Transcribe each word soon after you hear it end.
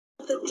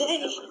The day,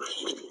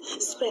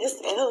 it's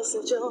Pastor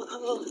Allison John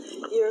Hall,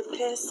 your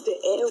pastor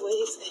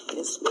airways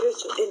and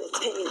spiritual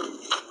entertainment.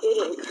 It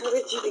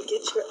encourages you to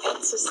get your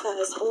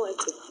exercise on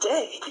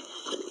today.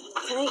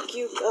 Thank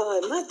you,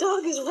 God. My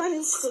dog is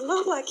running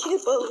slow. I can't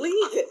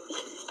believe it.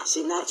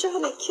 She's not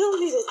trying to kill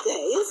me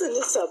today. Isn't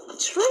this a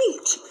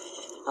treat?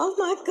 Oh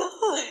my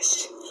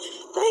gosh.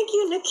 Thank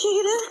you,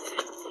 Nikita.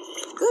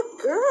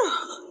 Good girl.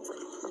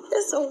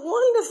 It's a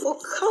wonderful,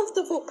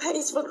 comfortable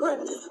pace for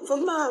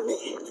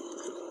mommy.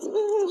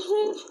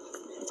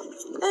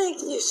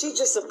 Thank you. She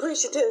just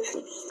appreciative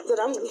that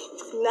I'm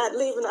not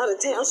leaving out of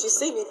town. She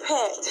see me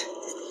packed,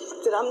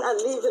 that I'm not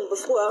leaving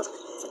before I'm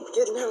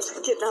getting our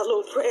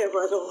little prayer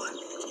run on.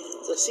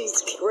 So she's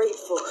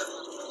grateful.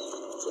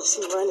 So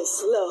she running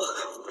slow.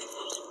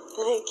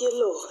 Thank you,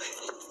 Lord.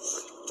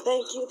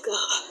 Thank you,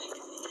 God.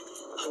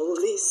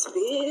 Holy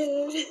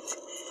Spirit,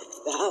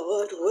 thou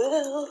art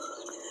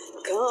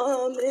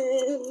welcome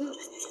in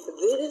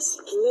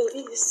this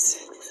place.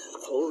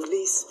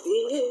 Holy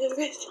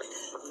Spirit,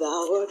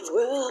 thou art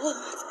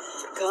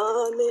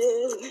welcome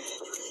in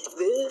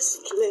this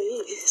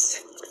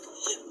place.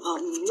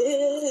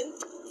 Omnipotent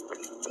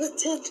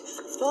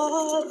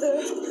Father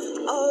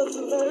of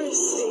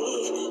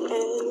mercy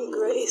and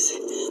grace,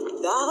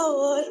 thou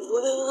art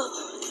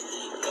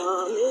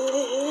welcome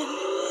in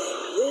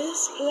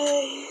this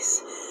place.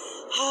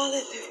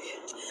 Hallelujah.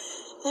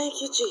 Thank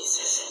you,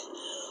 Jesus.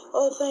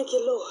 Oh, thank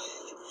you, Lord.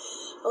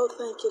 Oh,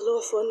 thank you,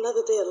 Lord, for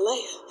another day of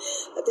life.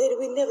 A day that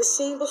we've never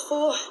seen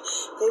before.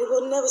 A day that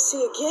we'll never see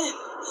again.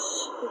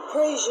 We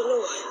praise you,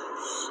 Lord.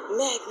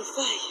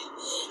 Magnify you.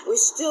 We're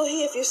still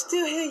here. If you're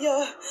still here,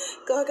 y'all,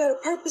 God got a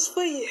purpose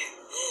for you.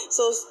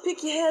 So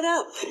pick your head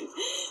up.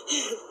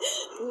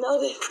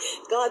 Know that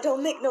God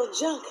don't make no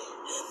junk.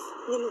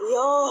 And we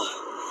all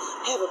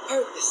have a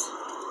purpose.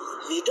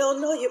 If you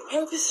don't know your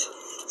purpose,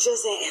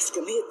 just ask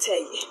him. He'll tell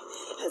you.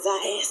 As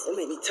I asked him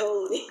and he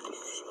told me.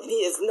 And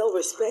he is no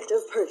respecter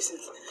of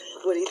persons.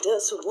 What he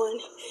does for one,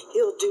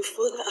 he'll do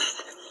for the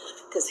other.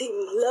 Because he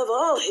loves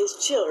all his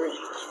children.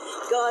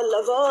 God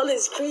loves all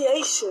his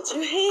creations.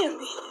 You hear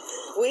me?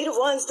 We the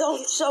ones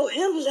don't show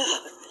him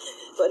love.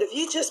 But if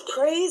you just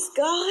praise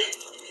God,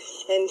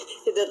 and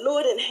the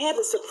Lord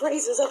inhabits the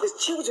praises of his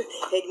children,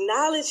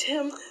 acknowledge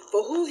him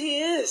for who he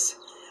is,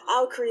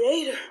 our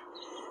creator.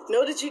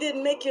 Know that you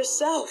didn't make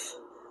yourself.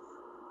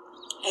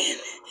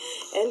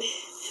 And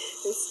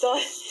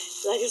start,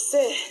 like I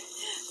said,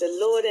 the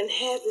Lord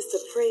inhabits the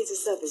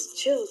praises of his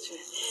children.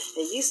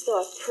 And you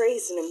start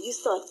praising him. You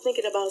start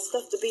thinking about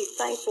stuff to be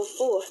thankful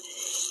for.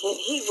 And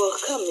he will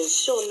come and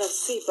sure enough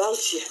see about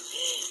you.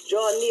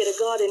 Draw near to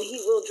God and he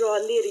will draw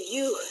near to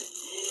you.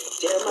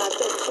 Jeremiah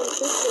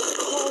 13:6 says,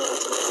 call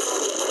unto me and I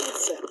will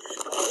answer.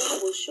 And I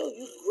will show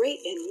you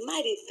great and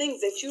mighty things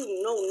that you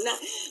know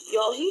not.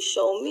 Y'all, he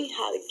showed me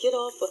how to get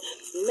off of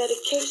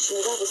medication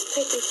that I was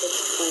taking for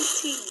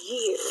 20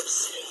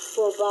 years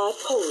for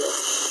bipolar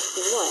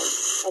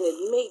 1. And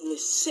it made me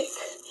sick.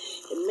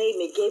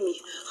 Gave me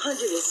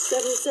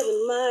 177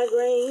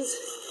 migraines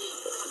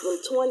from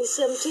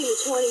 2017 to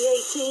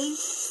 2018.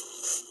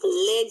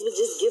 Legs would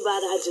just give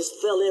out. I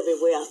just fell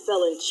everywhere. I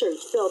fell in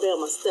church, fell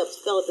down my steps,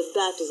 fell at the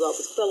doctor's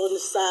office, fell on the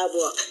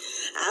sidewalk.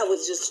 I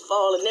was just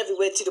falling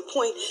everywhere to the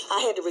point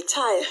I had to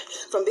retire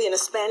from being a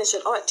Spanish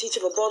and art teacher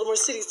for Baltimore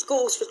City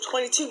Schools for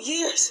 22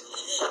 years.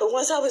 But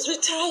once I was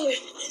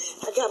retired,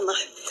 I got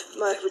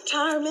my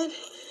retirement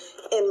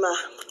and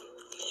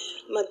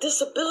my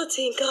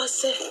disability, and God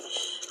said,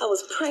 I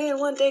was praying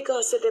one day,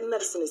 God said, that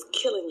medicine is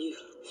killing you.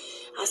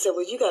 I said,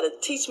 well, you got to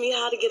teach me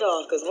how to get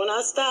off, because when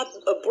I stopped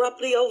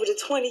abruptly over the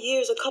 20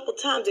 years, a couple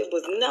times, it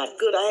was not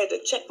good. I had to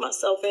check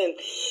myself in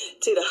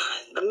to the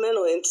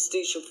mental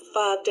institution for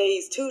 5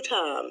 days, 2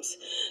 times,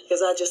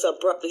 because I just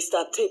abruptly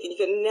stopped taking. You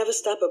can never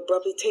stop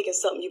abruptly taking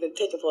something you've been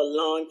taking for a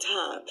long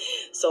time.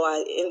 So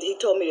he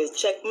told me to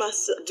check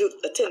myself,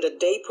 attend a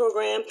day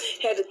program,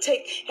 had to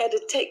take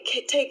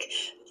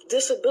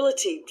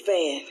disability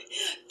van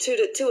to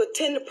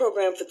attend the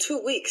program for 2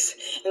 weeks,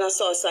 and I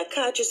saw a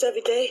psychiatrist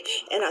every day,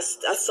 and I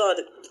saw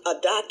a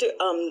doctor,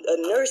 a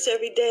nurse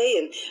every day,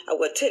 and I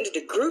attended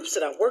the groups,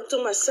 and I worked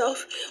on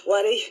myself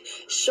while they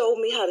showed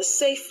me how to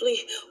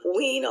safely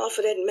wean off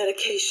of that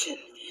medication.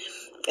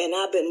 And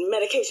I've been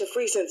medication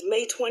free since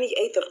May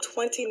 28th of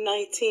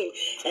 2019,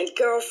 and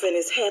girlfriend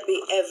is happy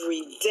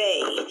every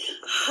day.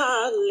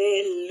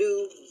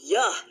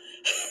 Hallelujah.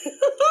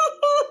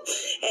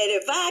 And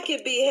if I can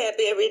be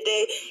happy every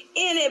day,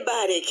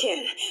 anybody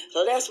can.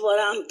 So that's what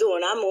I'm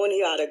doing. I'm on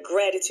here out of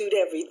gratitude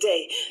every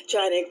day,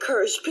 trying to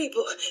encourage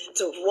people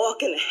to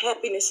walk in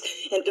happiness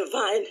and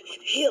divine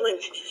healing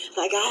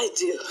like I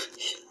do.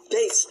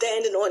 They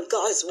standing on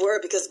God's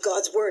word, because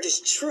God's word is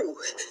true.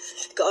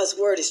 God's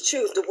word is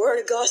true. The word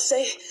of God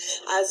say,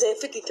 Isaiah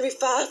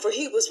 53:5, for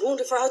he was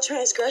wounded for our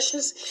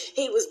transgressions,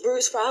 he was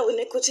bruised for our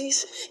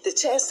iniquities. The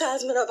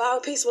chastisement of our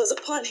peace was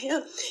upon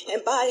him,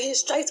 and by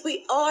his stripes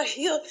we are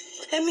healed.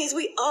 That means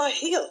we are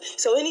healed.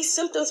 So any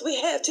symptoms we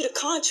have to the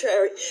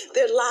contrary,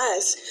 they're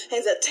lies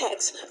and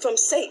attacks from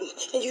Satan,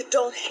 and you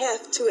don't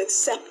have to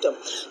accept them.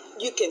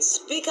 You can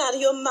speak out of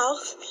your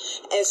mouth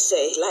and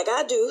say, like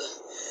I do.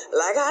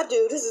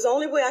 This is the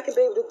only way I can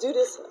be able to do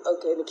this.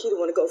 Okay, Nikita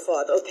want to go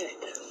farther. Okay.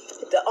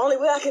 The only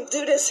way I can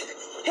do this,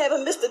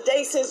 haven't missed a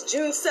day since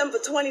June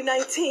 7th,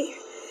 2019.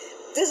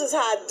 This is how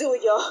I do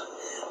it, y'all.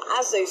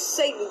 I say,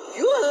 Satan,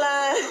 you are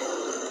lying.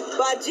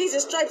 By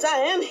Jesus' stripes, I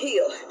am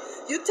healed.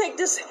 You take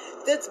this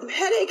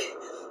headache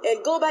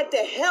and go back to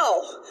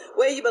hell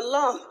where you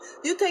belong.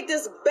 You take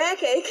this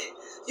backache,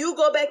 you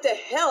go back to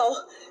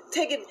hell.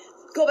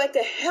 Go back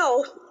to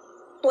hell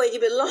where you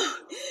belong.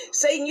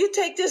 Satan, you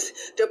take this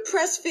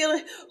depressed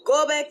feeling,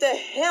 go back to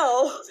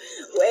hell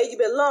where you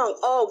belong.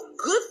 All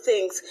good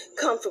things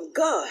come from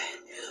God.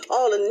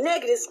 All the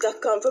negative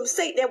stuff come from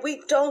Satan, and we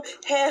don't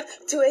have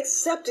to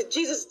accept it.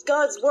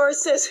 God's word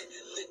says,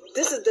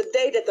 this is the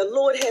day that the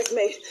Lord has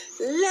made.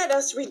 Let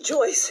us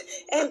rejoice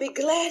and be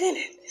glad in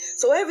it.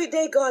 So every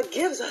day God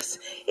gives us,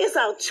 it's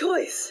our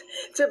choice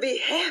to be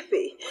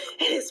happy.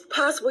 And it's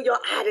possible, y'all.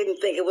 I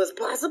didn't think it was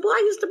possible. I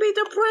used to be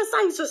depressed.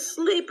 I used to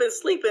sleep. I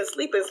used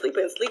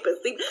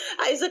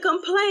to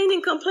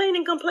complain.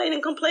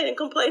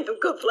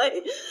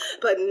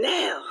 But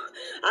now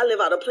I live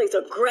out a place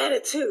of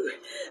gratitude.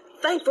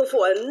 Thankful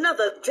for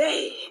another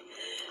day.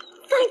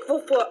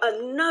 Thankful for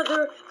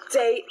another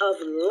day of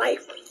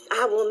life.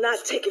 I will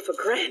not take it for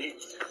granted.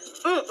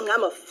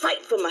 I'm a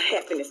fight for my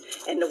happiness.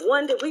 And the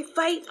one that we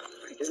fight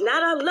is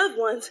not our loved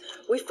ones.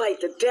 We fight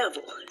the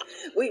devil.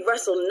 We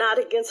wrestle not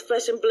against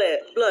flesh and blood,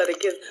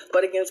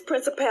 but against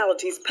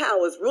principalities,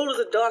 powers, rulers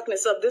of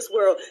darkness of this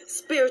world,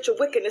 spiritual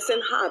wickedness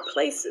in high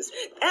places.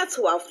 That's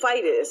who our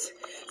fight is.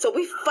 So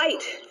we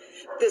fight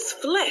this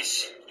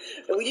flesh.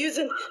 And we're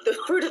using the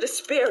fruit of the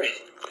Spirit.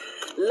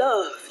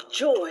 Love,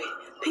 joy,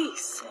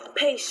 peace,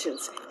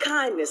 patience,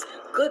 kindness,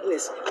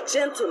 goodness,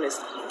 gentleness,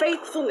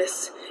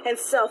 faithfulness, and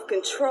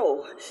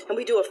self-control. And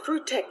we do a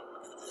fruit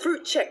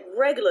check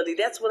regularly.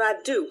 That's what I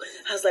do.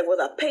 I was like, was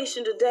I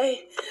patient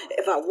today?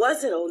 If I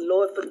wasn't, oh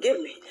Lord, forgive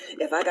me.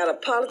 If I got to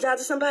apologize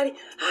to somebody,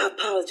 I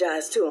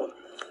apologize to them.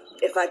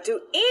 If I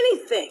do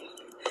anything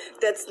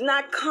that's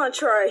not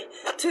contrary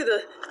to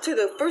the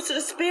fruits of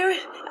the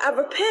Spirit, I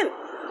repent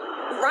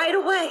right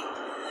away.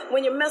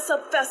 When you mess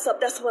up, fess up,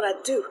 that's what I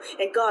do.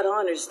 And God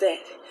honors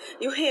that.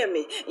 You hear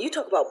me? You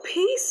talk about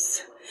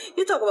peace.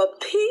 You talk about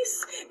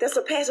peace that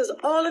surpasses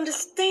all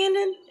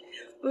understanding.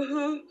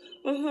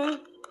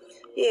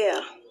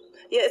 Yeah,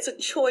 it's a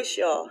choice,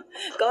 y'all.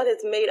 God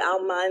has made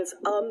our minds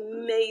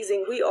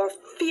amazing. We are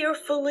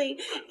fearfully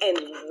and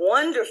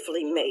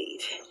wonderfully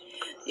made.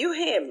 You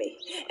hear me?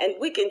 And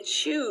we can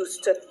choose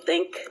to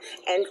think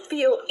and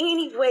feel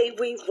any way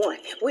we want.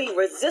 We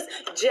resist.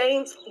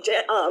 James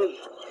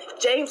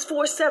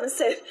 4:7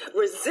 said,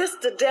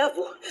 resist the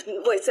devil.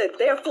 It said,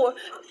 therefore,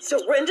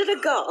 surrender to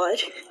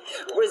God,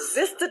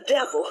 resist the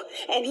devil,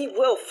 and he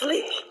will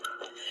flee.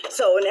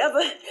 So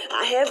whenever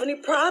I have any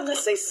problems,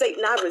 I say,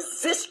 Satan, I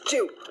resist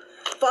you.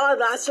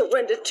 Father, I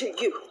surrender to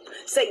you.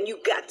 Satan, you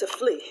got to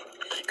flee.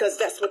 Because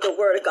that's what the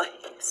word of God.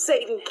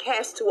 Satan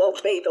has to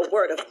obey the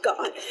word of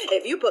God.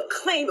 If you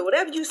proclaim it,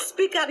 whatever you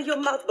speak out of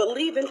your mouth,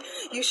 believing,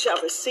 you shall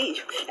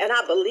receive. And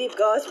I believe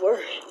God's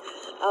word.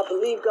 I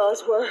believe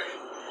God's word.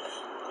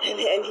 And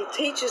he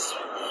teaches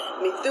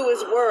me through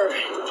his word,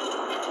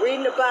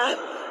 reading the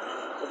Bible.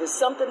 If it's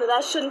something that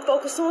I shouldn't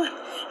focus on,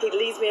 he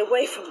leads me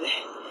away from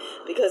that.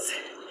 Because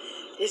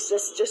it's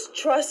just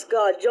trust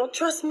God. Don't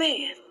trust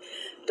man.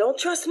 Don't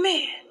trust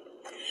man,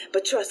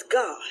 but trust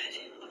God.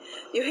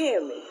 You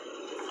hear me?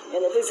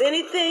 And if there's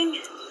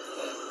anything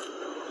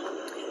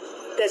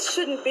that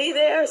shouldn't be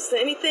there, is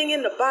anything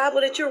in the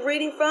Bible that you're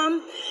reading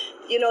from,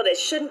 that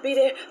shouldn't be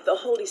there, the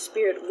Holy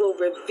Spirit will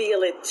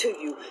reveal it to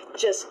you.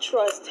 Just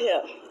trust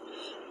him.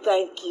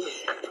 Thank you.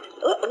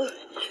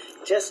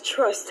 Just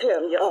trust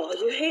him, y'all.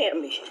 You hear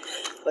me?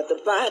 But the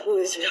Bible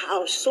is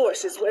our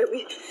source. It's what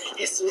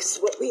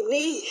we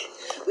need.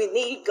 We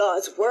need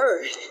God's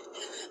word.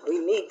 We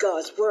need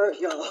God's word,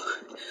 y'all.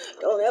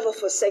 Don't ever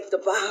forsake the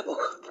Bible.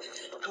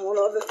 Don't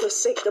ever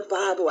forsake the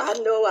Bible. I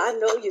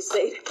know you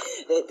say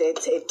that they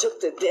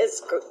took the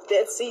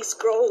Dead Sea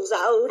Scrolls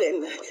out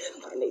and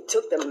they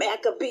took the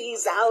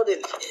Maccabees out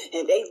and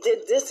they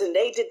did this and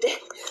they did that.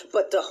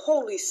 But the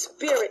Holy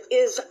Spirit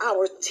is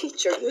our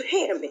teacher. You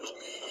hear me?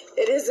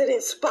 It is an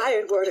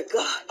inspired word of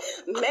God.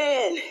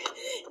 Man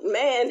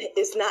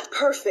is not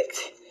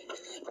perfect.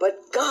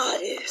 But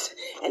God is,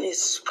 and his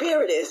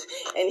spirit is,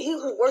 and he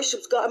who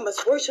worships God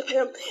must worship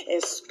him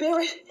in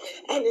spirit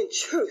and in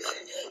truth,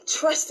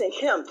 trusting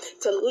him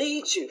to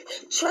lead you,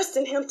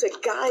 trusting him to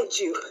guide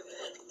you.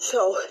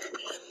 So,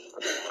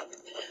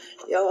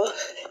 y'all,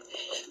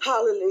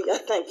 hallelujah.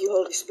 Thank you,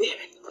 Holy Spirit.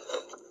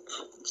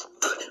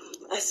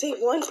 I see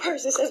one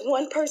person, says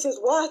one person's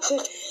watching.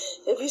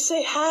 If you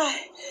say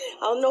hi,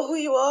 I don't know who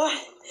you are,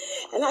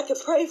 and I can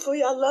pray for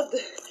you. I love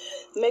to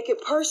make it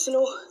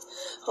personal.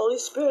 Holy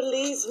Spirit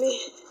leads me,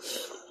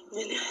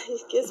 and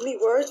he gives me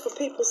words for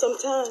people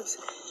sometimes.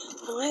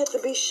 I don't have to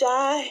be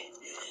shy.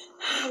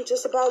 I'm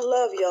just about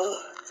love, y'all.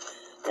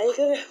 I ain't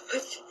gonna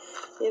put,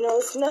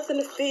 it's nothing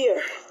to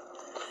fear.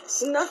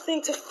 It's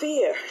nothing to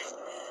fear.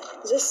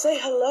 Just say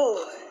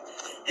hello.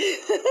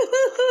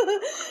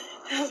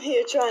 I'm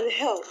here trying to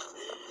help.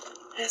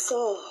 That's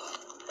all.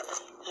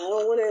 I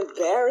don't want to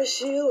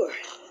embarrass you, or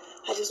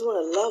I just want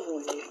to love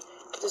on you.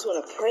 I just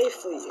want to pray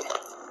for you.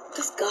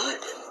 Because God,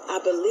 I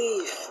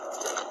believe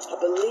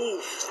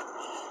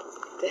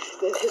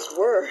that his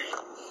word,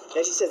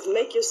 that he says,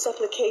 make your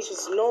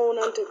supplications known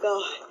unto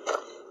God.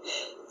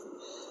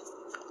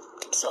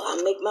 So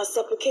I make my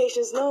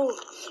supplications known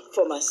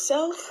for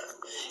myself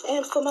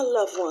and for my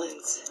loved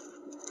ones.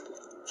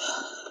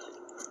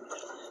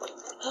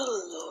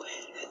 Oh, Lord.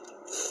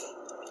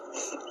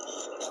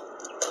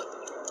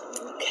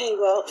 Okay,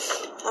 well,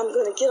 I'm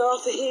going to get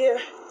off of here.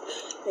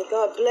 May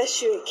God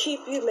bless you and keep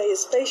you. May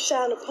his face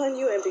shine upon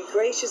you and be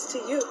gracious to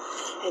you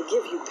and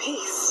give you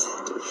peace.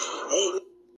 Amen.